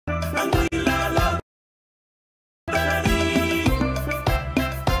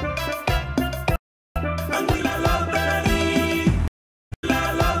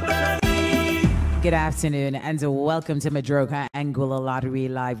Good afternoon and welcome to Madroka Anguilla Lottery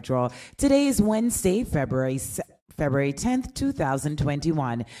Live Draw. Today is Wednesday, February 10th,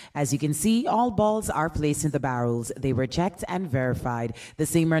 2021. As you can see, all balls are placed in the barrels. They were checked and verified. The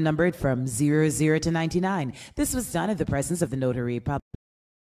same are numbered from 00 to 99. This was done in the presence of the Notary Public,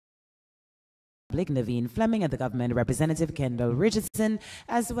 Naveen Fleming, and the government representative Kendall Richardson,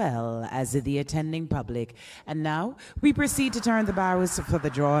 as well as the attending public. And now we proceed to turn the barrels for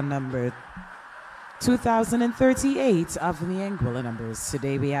the draw number 2038 of the Anguilla numbers.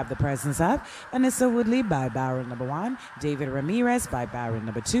 Today we have the presence of Anissa Woodley by barrel number 1, David Ramirez by barrel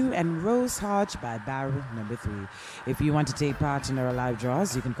number 2, and Rose Hodge by barrel number 3. If you want to take part in our live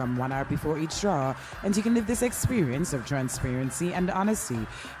draws, you can come 1 hour before each draw, and you can live this experience of transparency and honesty.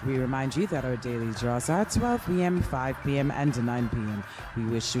 We remind you that our daily draws are 12 p.m., 5 p.m., and 9 p.m. We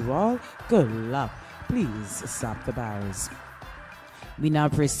wish you all good luck. Please stop the barrels. We now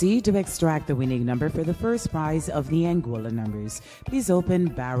proceed to extract the winning number for the first prize of the Anguilla numbers. Please open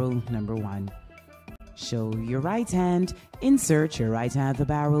barrel number 1. Show your right hand, insert your right hand of the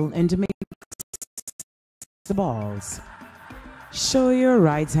barrel, and mix the balls. Show your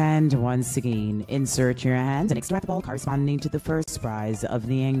right hand once again. Insert your hand and extract the ball corresponding to the first prize of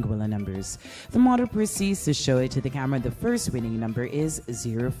the Anguilla numbers. The model proceeds to show it to the camera. The first winning number is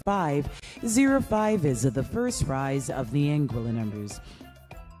 05. 05 is the first prize of the Anguilla numbers.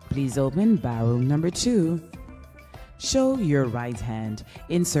 Please open barrel number 2. Show your right hand.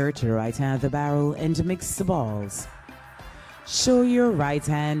 Insert your right hand of the barrel and mix the balls. Show your right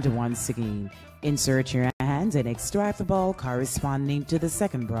hand once again. Insert your hand and extract the ball corresponding to the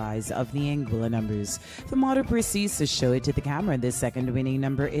second prize of the Anguilla numbers. The model proceeds to show it to the camera. The second winning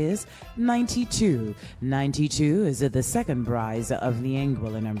number is 92. 92 is the second prize of the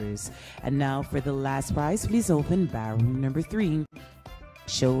Anguilla numbers. And now for the last prize, please open barrel number 3.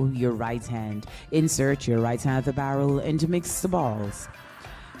 Show your right hand. Insert your right hand of the barrel and mix the balls.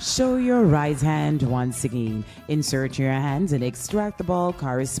 Show your right hand once again. Insert your hand and extract the ball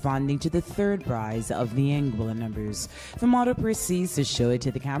corresponding to the third prize of the Anguilla numbers. The model proceeds to show it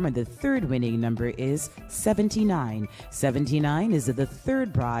to the camera. The third winning number is 79. 79 is the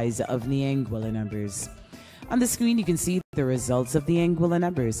third prize of the Anguilla numbers. On the screen, you can see the results of the Anguilla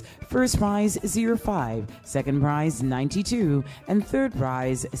numbers. First prize 05, second prize 92, and third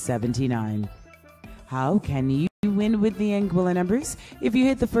prize 79. How can you win with the Anguilla numbers? If you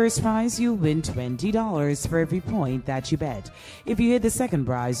hit the first prize, you'll win $20 for every point that you bet. If you hit the second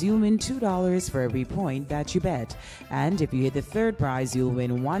prize, you'll win $2 for every point that you bet. And if you hit the third prize, you'll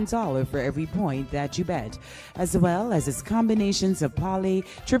win $1 for every point that you bet, as well as its combinations of poly,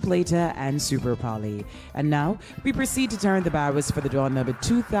 tripleta, and super poly. And now, we proceed to turn the barrels for the draw number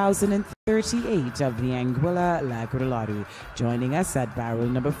 2038 of the Anguilla Lottery. Joining us at barrel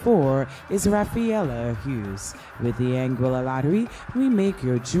number 4 is Rafaela Hughes. With the Anguilla Lottery, we make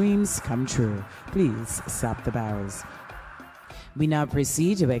your dreams come true. Please stop the barrels. We now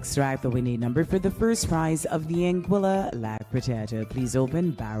proceed to extract the winning number for the first prize of the Anguilla Lottery. Please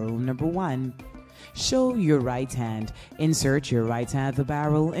open barrel number 1. Show your right hand. Insert your right hand of the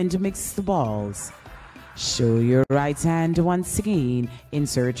barrel and mix the balls. Show your right hand once again.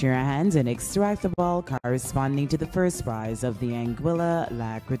 Insert your hand and extract the ball corresponding to the first prize of the Anguilla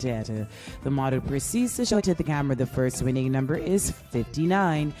Lottery. The model proceeds to show it to the camera. The first winning number is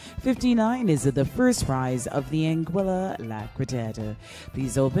 59. 59 is the first prize of the Anguilla Lottery.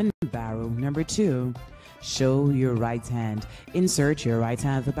 Please open barrel number 2. Show your right hand. Insert your right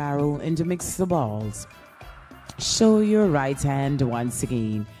hand of the barrel and mix the balls. Show your right hand once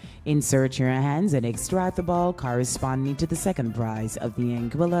again. Insert your hands and extract the ball corresponding to the second prize of the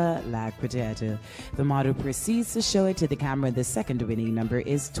Anguilla Lottery. The model proceeds to show it to the camera. The second winning number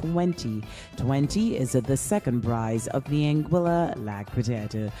is 20. 20 is the second prize of the Anguilla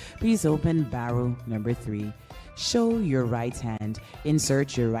Lottery. Please open barrel number 3. Show your right hand.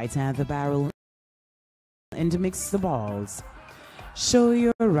 Insert your right hand of the barrel and mix the balls. Show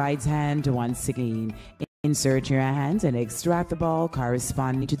your right hand once again. Insert your hand and extract the ball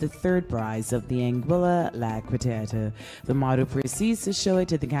corresponding to the third prize of the Anguilla Lottery. The model proceeds to show it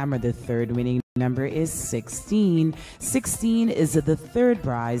to the camera. The third winning number is 16. 16 is the third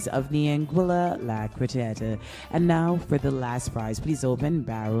prize of the Anguilla Lottery. And now for the last prize, please open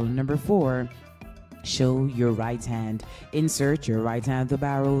barrel number 4. Show your right hand. Insert your right hand of the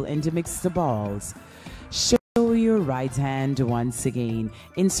barrel and mix the balls. Show your right hand once again.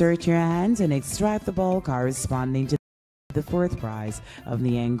 Insert your hand and extract the ball corresponding to the fourth prize of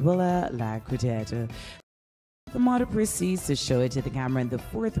the Anguilla Lottery. The model proceeds to show it to the camera, and the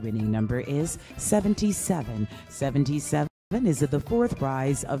fourth winning number is 77. 77 is the fourth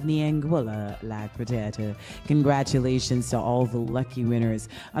prize of the Anguilla Lottery. Congratulations to all the lucky winners.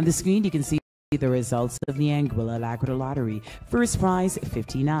 On the screen, you can see the results of the Anguilla Lottery. First prize,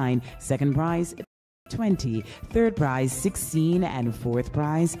 59. Second prize, 20. Third prize, 16. And fourth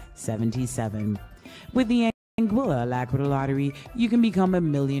prize, 77. With the Anguilla Lottery, you can become a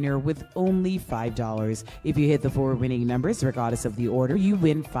millionaire with only $5. If you hit the 4 winning numbers, regardless of the order, you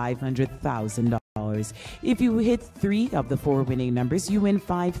win $500,000. If you hit 3 of the 4 winning numbers, you win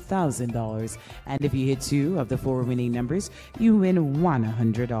 $5,000. And if you hit 2 of the 4 winning numbers, you win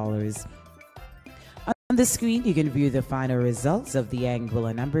 $100. On the screen, you can view the final results of the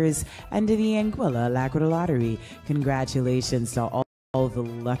Anguilla numbers and the Anguilla Lottery. Congratulations to all the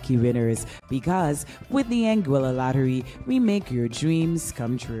lucky winners, because with the Anguilla Lottery, we make your dreams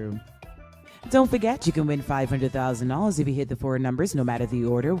come true. Don't forget, you can win $500,000 if you hit the 4 numbers, no matter the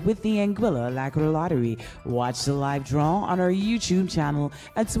order, with the Anguilla Lottery. Watch the live draw on our YouTube channel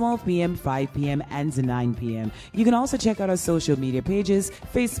at 12 p.m., 5 p.m., and 9 p.m. You can also check out our social media pages,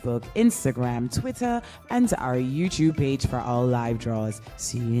 Facebook, Instagram, Twitter, and our YouTube page for all live draws.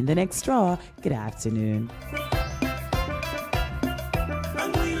 See you in the next draw. Good afternoon.